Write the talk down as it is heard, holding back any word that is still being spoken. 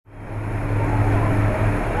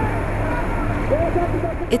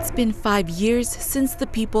It's been 5 years since the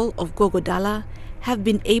people of Gogodala have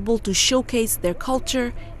been able to showcase their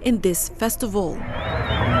culture in this festival.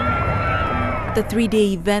 The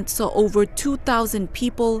 3-day event saw over 2,000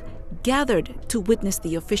 people gathered to witness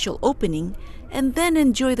the official opening and then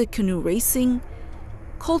enjoy the canoe racing,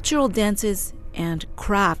 cultural dances, and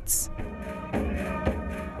crafts.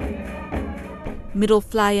 Middle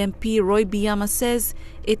Fly MP Roy Biama says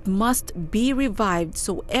it must be revived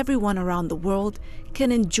so everyone around the world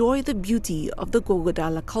can enjoy the beauty of the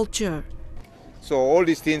Gogodala culture. So all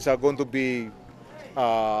these things are going to be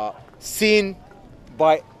seen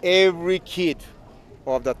by every kid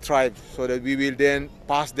of the tribe, so that we will then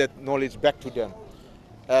pass that knowledge back to them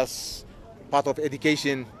as part of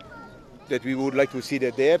education that we would like to see,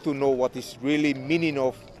 that they have to know what is really meaning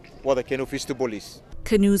of what a canoe festival is.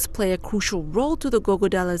 Canoes play a crucial role to the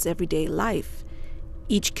Gogodala's everyday life.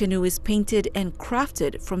 Each canoe is painted and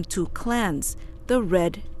crafted from 2 clans, the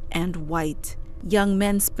red and white. Young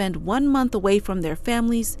men spend 1 month away from their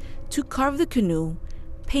families to carve the canoe,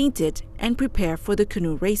 paint it, and prepare for the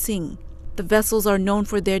canoe racing. The vessels are known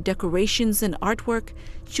for their decorations and artwork,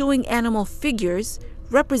 showing animal figures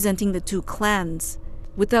representing the 2 clans.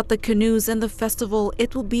 Without the canoes and the festival,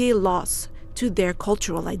 it will be a loss to their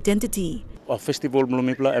cultural identity. A festival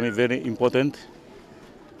belum mipla emi very important.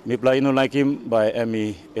 Mipla ino like him by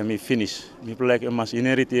emi finish. Mipla like mas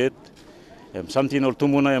inherit it. Something or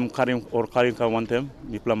tumuna karing ka wantem.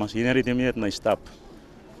 Mipla mas inherit it na stop.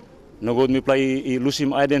 No god mipla I lose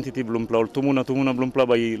him identity belum pla tumuna belum pla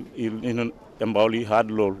by ino embauli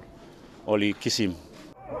hard lol oli kisim.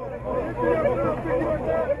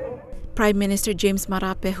 Prime Minister James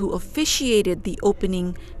Marape, who officiated the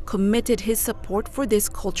opening, committed his support for this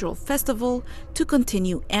cultural festival to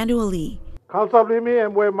continue annually. Council me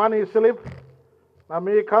and where money slip.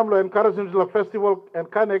 Nami come lo encourage the festival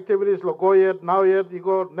and kind activities lo go yet now yet you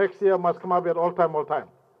go next year must come up at all time.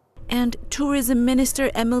 And Tourism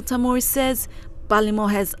Minister Emil Tamor says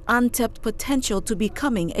Balimo has untapped potential to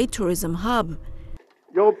becoming a tourism hub.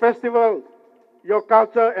 Your festival, your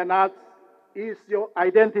culture and arts is your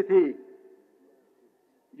identity,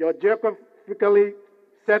 your geographically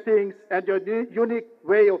settings and your unique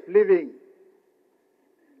way of living.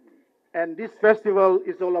 And this festival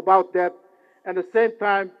is all about that, and at the same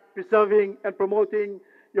time preserving and promoting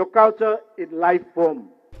your culture in life form.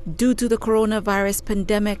 Due to the coronavirus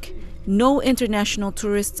pandemic, no international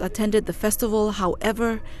tourists attended the festival.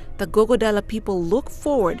 However, the Gogodala people look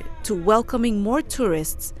forward to welcoming more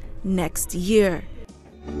tourists next year.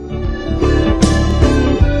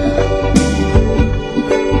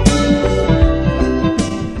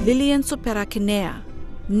 Lilian Sopera Kenea,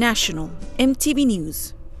 National MTV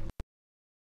News.